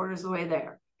 3/4 of the way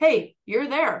there. Hey, you're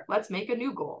there. Let's make a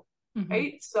new goal. Mm-hmm.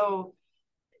 Right? So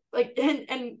like,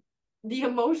 and the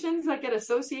emotions that get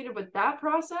associated with that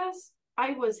process,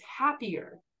 I was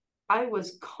happier. I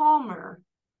was calmer.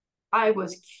 I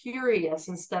was curious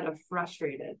instead of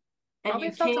frustrated. And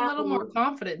probably felt a little more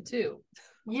confident too.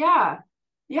 Yeah.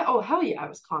 Yeah. Oh, hell yeah, I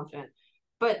was confident.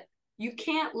 But you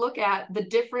can't look at the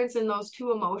difference in those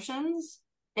two emotions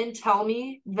and tell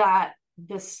me that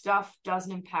this stuff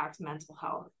doesn't impact mental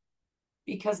health.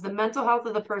 Because the mental health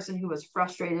of the person who was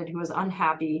frustrated, who was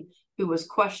unhappy, who was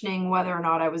questioning whether or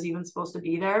not I was even supposed to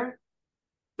be there,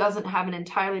 doesn't have an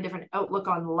entirely different outlook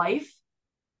on life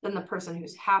than the person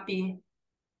who's happy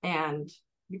and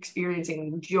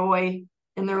experiencing joy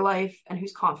in their life and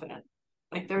who's confident.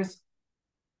 Like, there's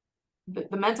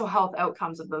the mental health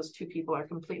outcomes of those two people are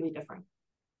completely different.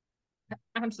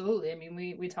 Absolutely. I mean,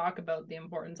 we talk about the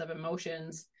importance of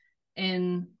emotions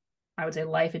in, I would say,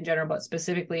 life in general, but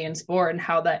specifically in sport, and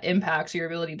how that impacts your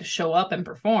ability to show up and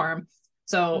perform.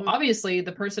 So obviously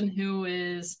the person who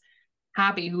is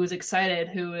happy, who is excited,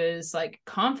 who is like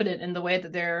confident in the way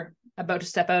that they're about to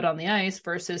step out on the ice,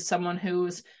 versus someone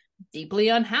who's deeply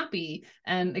unhappy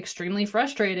and extremely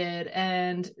frustrated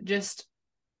and just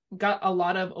got a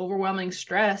lot of overwhelming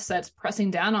stress that's pressing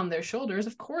down on their shoulders,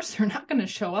 of course they're not going to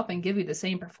show up and give you the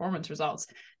same performance results.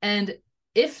 And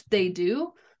if they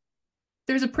do,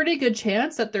 there's a pretty good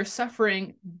chance that they're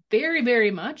suffering very,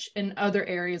 very much in other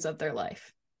areas of their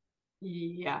life.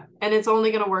 Yeah. And it's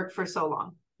only going to work for so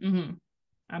long. Mm-hmm.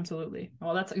 Absolutely.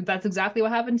 Well, that's exactly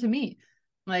what happened to me.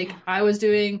 Like, I was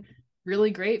doing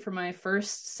really great for my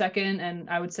first, second, and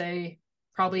I would say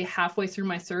probably halfway through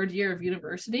my third year of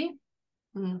university.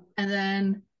 Mm-hmm. And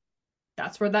then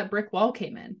that's where that brick wall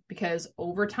came in, because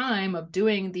over time of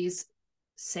doing these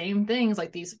same things,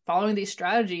 like these, following these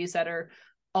strategies that are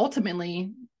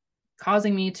ultimately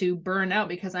causing me to burn out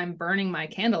because I'm burning my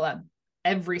candle at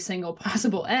every single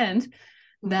possible end,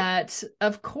 that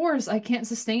of course I can't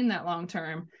sustain that long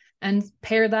term. And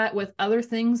pair that with other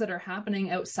things that are happening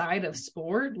outside of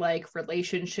sport, like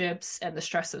relationships and the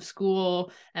stress of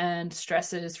school and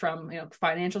stresses from,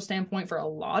 financial standpoint for a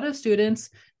lot of students,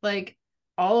 like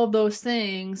all of those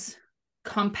things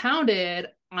compounded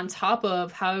on top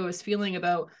of how I was feeling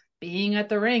about being at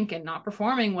the rink and not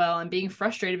performing well and being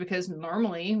frustrated, because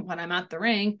normally when I'm at the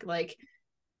rink, like,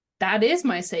 that is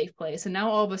my safe place. And now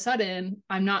all of a sudden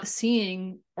I'm not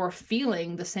seeing or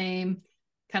feeling the same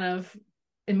kind of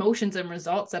emotions and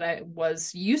results that I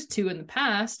was used to in the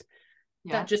past.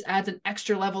 That just adds an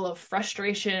extra level of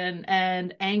frustration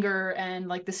and anger and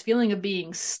like this feeling of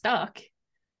being stuck,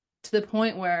 to the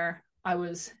point where I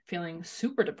was feeling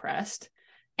super depressed,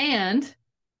 and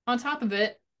on top of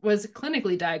it was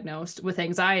clinically diagnosed with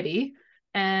anxiety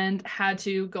and had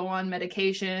to go on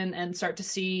medication and start to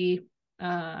see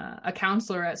a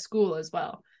counselor at school as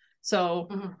well. So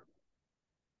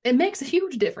it makes a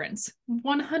huge difference,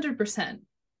 100%.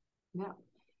 Yeah.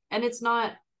 And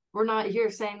we're not here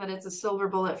saying that it's a silver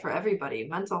bullet for everybody.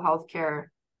 Mental health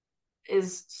care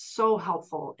is so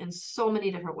helpful in so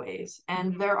many different ways.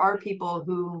 And there are people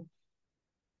who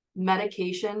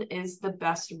medication is the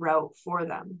best route for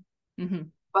them. Mm-hmm.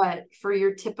 But for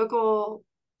your typical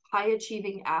high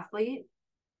achieving athlete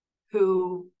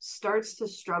who starts to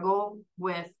struggle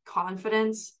with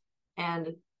confidence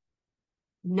and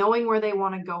knowing where they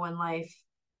want to go in life,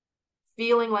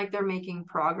 feeling like they're making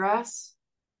progress.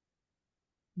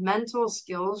 Mental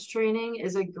skills training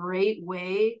is a great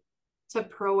way to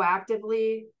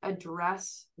proactively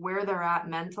address where they're at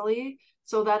mentally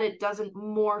so that it doesn't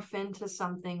morph into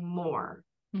something more.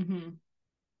 Mm-hmm.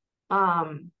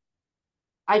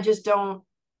 I just don't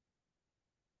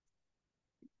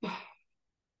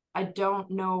I don't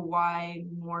know why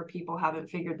more people haven't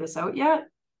figured this out yet.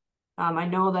 I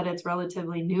know that it's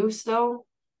relatively new still,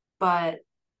 but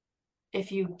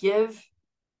if you give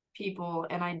people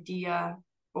an idea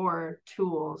or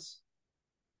tools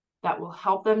that will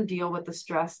help them deal with the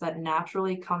stress that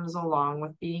naturally comes along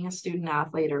with being a student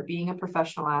athlete or being a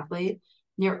professional athlete,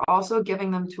 you're also giving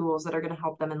them tools that are going to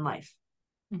help them in life.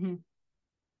 Mm-hmm.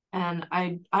 And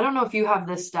I don't know if you have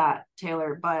this stat,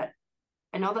 Taylor, but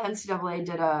I know the NCAA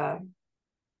did a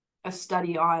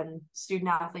study on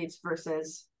student athletes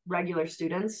versus regular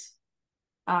students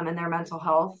and their mental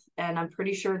health. And I'm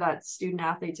pretty sure that student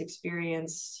athletes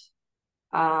experience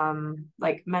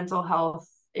like mental health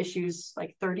issues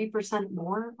like 30%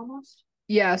 more almost.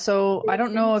 Yeah, so I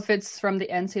don't know if it's from the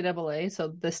NCAA.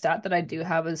 So the stat that I do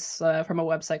have is from a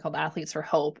website called Athletes for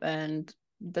Hope. And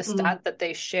the stat that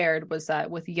they shared was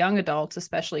that with young adults,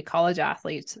 especially college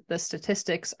athletes, the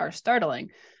statistics are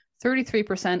startling.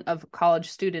 33% of college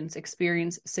students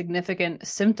experience significant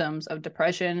symptoms of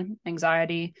depression,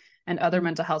 anxiety, and other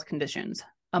mental health conditions.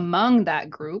 Among that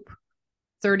group,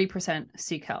 30%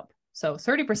 seek help. So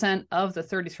 30% of the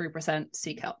 33%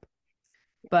 seek help.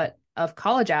 But of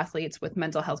college athletes with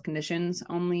mental health conditions,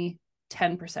 only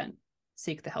 10%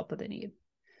 seek the help that they need.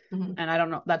 Mm-hmm. And I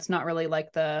don't know, that's not really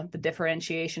like the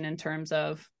differentiation in terms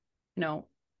of, you know,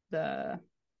 the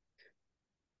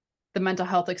mental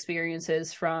health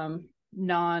experiences from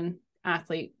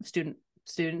non-athlete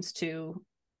students to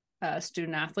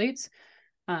student athletes.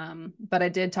 But I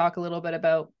did talk a little bit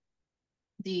about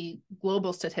the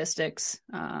global statistics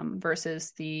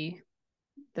versus the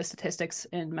statistics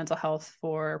in mental health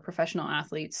for professional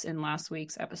athletes in last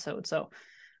week's episode. So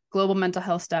global mental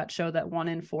health stats show that 1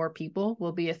 in 4 people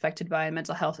will be affected by a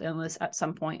mental health illness at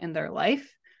some point in their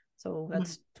life. So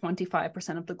that's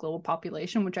 25% of the global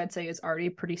population, which I'd say is already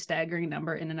a pretty staggering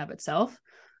number in and of itself.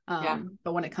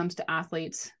 But when it comes to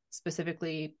athletes,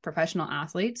 specifically professional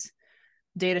athletes,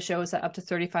 data shows that up to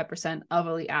 35% of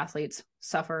elite athletes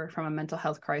suffer from a mental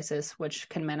health crisis, which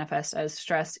can manifest as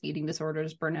stress, eating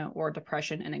disorders, burnout, or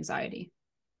depression and anxiety.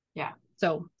 Yeah.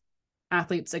 So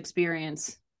athletes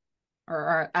experience or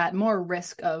are at more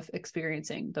risk of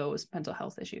experiencing those mental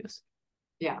health issues.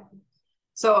 Yeah.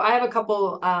 So I have a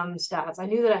couple stats. I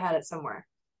knew that I had it somewhere.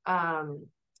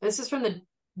 This is from the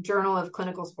Journal of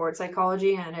Clinical Sports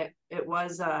Psychology, and it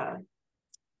was a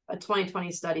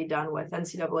 2020 study done with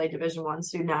NCAA Division I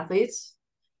student athletes.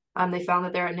 They found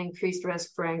that they're at an increased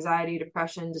risk for anxiety,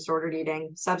 depression, disordered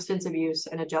eating, substance abuse,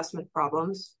 and adjustment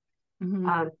problems.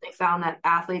 Mm-hmm. They found that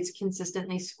athletes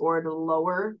consistently scored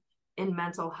lower in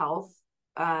mental health,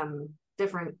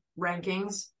 different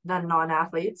rankings than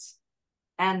non-athletes.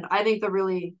 And I think the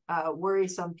really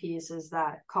worrisome piece is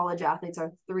that college athletes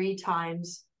are 3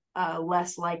 times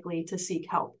less likely to seek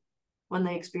help when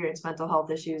they experience mental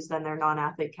health issues than their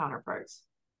non-athlete counterparts.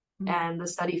 Mm-hmm. And the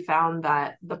study found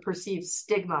that the perceived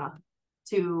stigma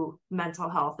to mental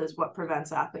health is what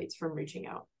prevents athletes from reaching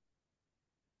out.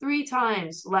 3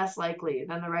 times less likely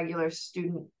than the regular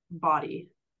student body.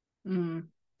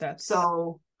 That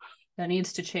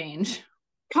needs to change.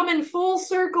 Coming full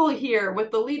circle here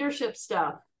with the leadership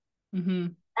stuff. Mm-hmm.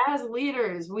 As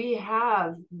leaders, we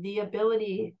have the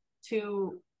ability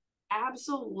to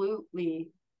absolutely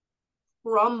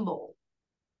crumble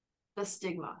the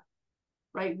stigma,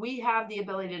 right? We have the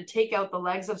ability to take out the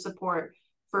legs of support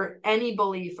for any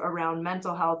belief around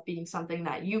mental health being something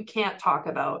that you can't talk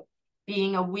about,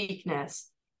 being a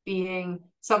weakness, being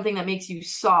something that makes you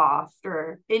soft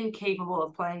or incapable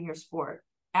of playing your sport.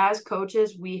 As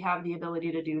coaches, we have the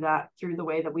ability to do that through the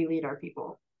way that we lead our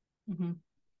people. Mm-hmm.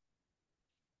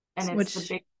 And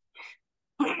it's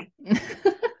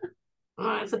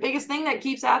it's the biggest thing that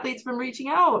keeps athletes from reaching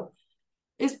out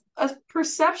is a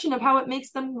perception of how it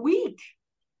makes them weak.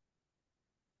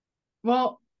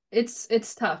 Well, it's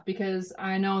tough because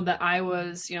I know that I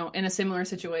was, in a similar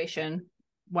situation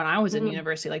when I was in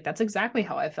university. Like that's exactly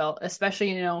how I felt,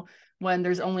 especially, when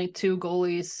there's only 2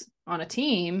 goalies on a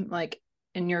team, like,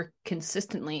 and you're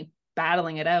consistently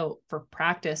battling it out for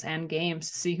practice and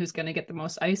games to see who's going to get the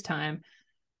most ice time.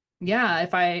 Yeah,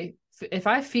 if I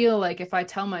feel like if I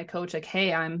tell my coach like,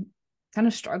 hey, I'm kind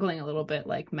of struggling a little bit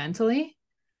like mentally,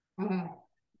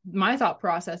 my thought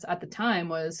process at the time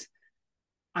was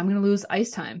I'm going to lose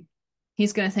ice time.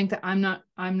 he's going to think that I'm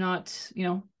not,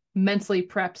 mentally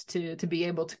prepped to be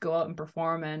able to go out and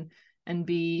perform and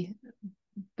be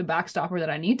the backstopper that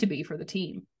I need to be for the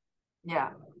team. Yeah.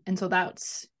 And so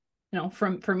that's,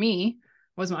 for me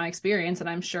was my experience. And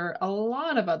I'm sure a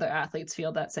lot of other athletes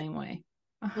feel that same way,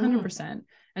 100%.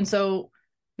 And so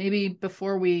maybe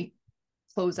before we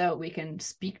close out, we can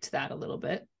speak to that a little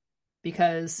bit,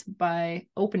 because by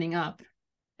opening up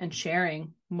and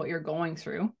sharing what you're going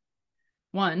through,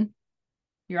 one,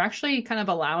 you're actually kind of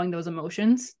allowing those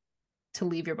emotions to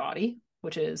leave your body,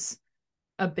 which is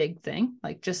a big thing.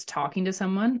 Like just talking to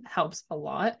someone helps a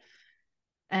lot.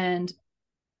 And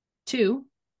two,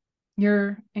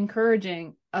 you're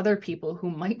encouraging other people who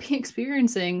might be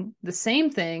experiencing the same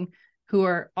thing, who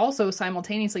are also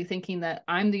simultaneously thinking that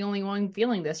I'm the only one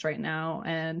feeling this right now.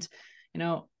 And,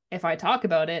 if I talk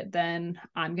about it, then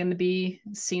I'm going to be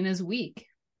seen as weak.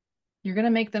 You're going to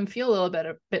make them feel a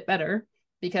little bit better,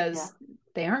 because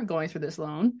they aren't going through this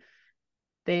alone.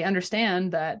 They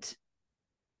understand that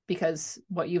because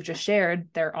what you've just shared,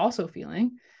 they're also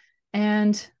feeling.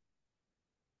 And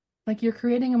like you're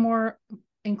creating a more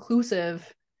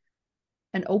inclusive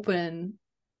and open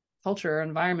culture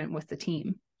environment with the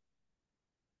team.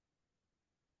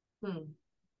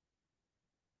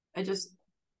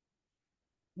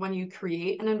 When you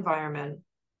create an environment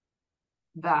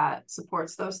that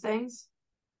supports those things,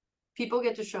 people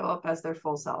get to show up as their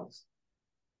full selves.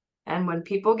 And when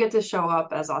people get to show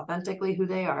up as authentically who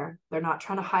they are, they're not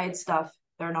trying to hide stuff.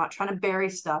 They're not trying to bury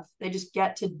stuff. They just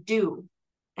get to do,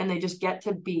 and they just get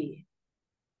to be.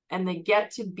 And they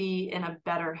get to be in a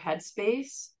better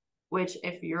headspace, which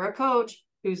if you're a coach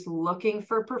who's looking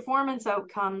for performance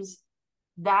outcomes,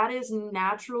 that is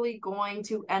naturally going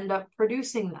to end up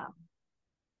producing them.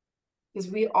 Because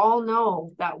we all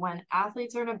know that when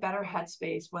athletes are in a better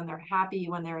headspace, when they're happy,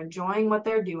 when they're enjoying what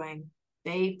they're doing,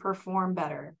 they perform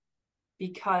better,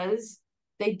 because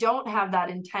they don't have that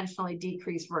intentionally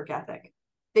decreased work ethic.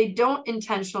 They don't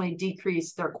intentionally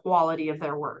decrease their quality of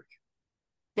their work.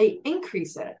 They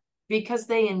increase it because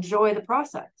they enjoy the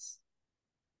process.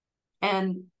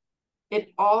 And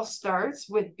it all starts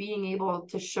with being able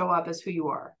to show up as who you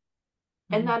are.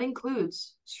 And that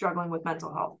includes struggling with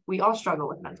mental health. We all struggle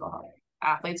with mental health.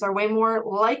 Athletes are way more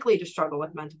likely to struggle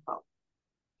with mental health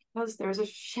because there's a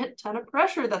shit ton of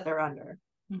pressure that they're under.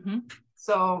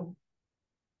 So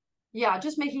yeah,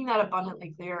 just making that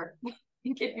abundantly clear. I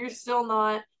think if you're still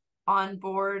not on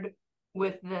board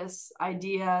with this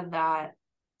idea that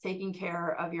taking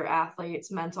care of your athletes'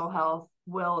 mental health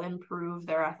will improve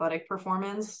their athletic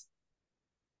performance,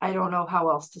 I don't know how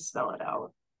else to spell it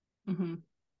out.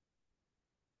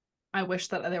 I wish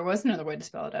that there was another way to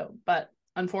spell it out, but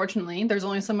unfortunately, there's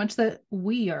only so much that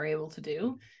we are able to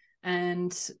do.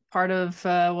 And part of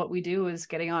what we do is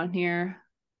getting on here,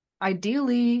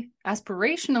 ideally,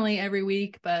 aspirationally every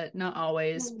week, but not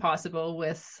always possible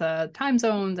with time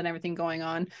zones and everything going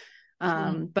on.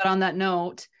 But on that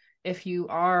note, if you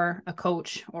are a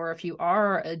coach, or if you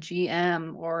are a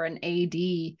GM or an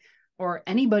AD, or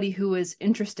anybody who is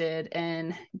interested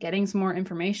in getting some more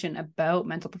information about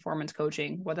mental performance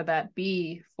coaching, whether that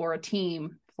be for a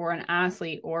team, for an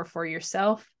athlete, or for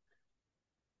yourself,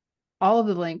 all of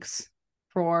the links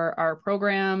for our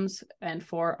programs and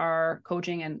for our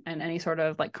coaching and any sort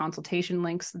of like consultation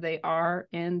links, they are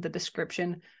in the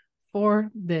description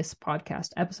for this podcast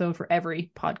episode, for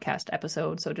every podcast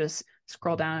episode. So just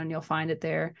scroll down and you'll find it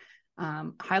there.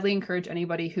 Highly encourage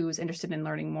anybody who's interested in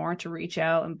learning more to reach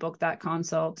out and book that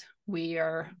consult. We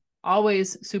are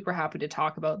always super happy to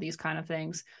talk about these kind of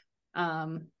things.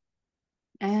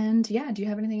 And yeah, do you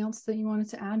have anything else that you wanted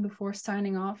to add before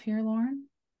signing off here, Lauren?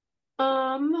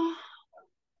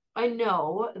 I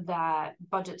know that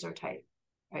budgets are tight,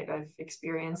 right? I've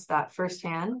experienced that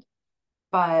firsthand,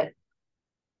 but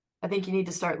I think you need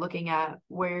to start looking at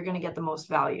where you're going to get the most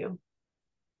value.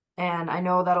 And I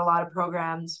know that a lot of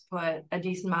programs put a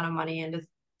decent amount of money into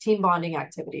team bonding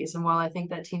activities. And while I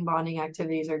think that team bonding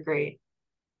activities are great,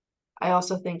 I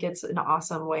also think it's an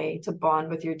awesome way to bond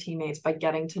with your teammates by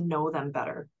getting to know them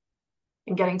better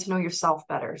and getting to know yourself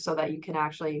better so that you can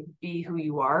actually be who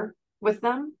you are with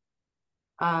them.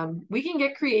 We can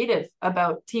get creative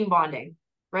about team bonding,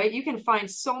 right? You can find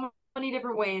so many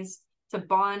different ways to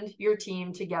bond your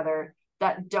team together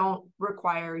that don't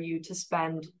require you to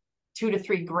spend $2,000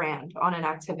 to $3,000 on an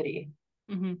activity.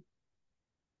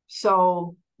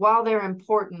 So while they're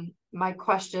important, my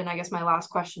last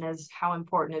question is, how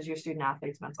important is your student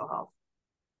athlete's mental health?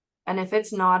 And if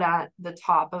it's not at the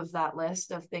top of that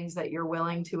list of things that you're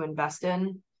willing to invest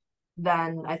in,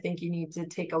 then I think you need to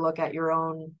take a look at your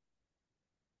own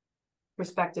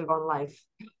perspective on life.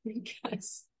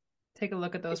 take a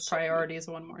look at those priorities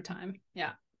one more time.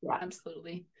 Yeah,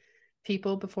 absolutely.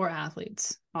 People before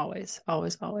athletes. Always,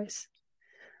 always, always.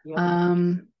 Yep.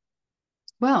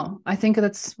 Well, I think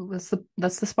that's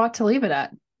the spot to leave it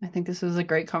at. I think this was a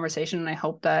great conversation, and I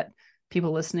hope that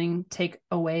people listening take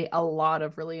away a lot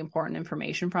of really important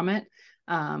information from it.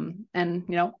 And,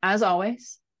 you know, as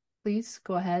always, please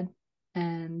go ahead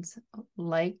and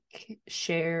like,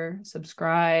 share,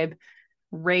 subscribe,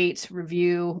 rate,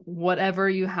 review, whatever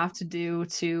you have to do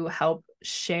to help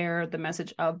share the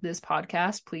message of this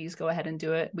podcast. Please go ahead and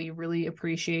do it. We really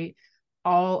appreciate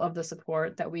all of the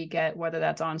support that we get, whether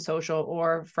that's on social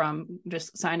or from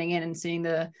just signing in and seeing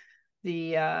the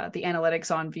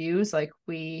analytics on views. Like,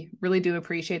 we really do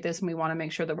appreciate this, and we want to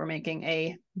make sure that we're making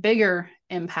a bigger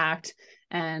impact.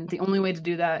 And the only way to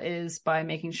do that is by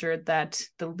making sure that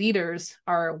the leaders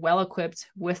are well equipped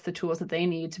with the tools that they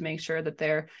need to make sure that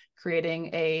they're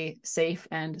creating a safe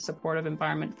and supportive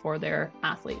environment for their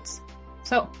athletes.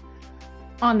 So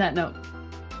on that note,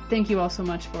 thank you all so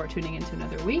much for tuning in to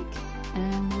another week,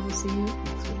 and we will see you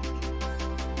next week.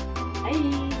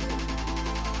 Bye.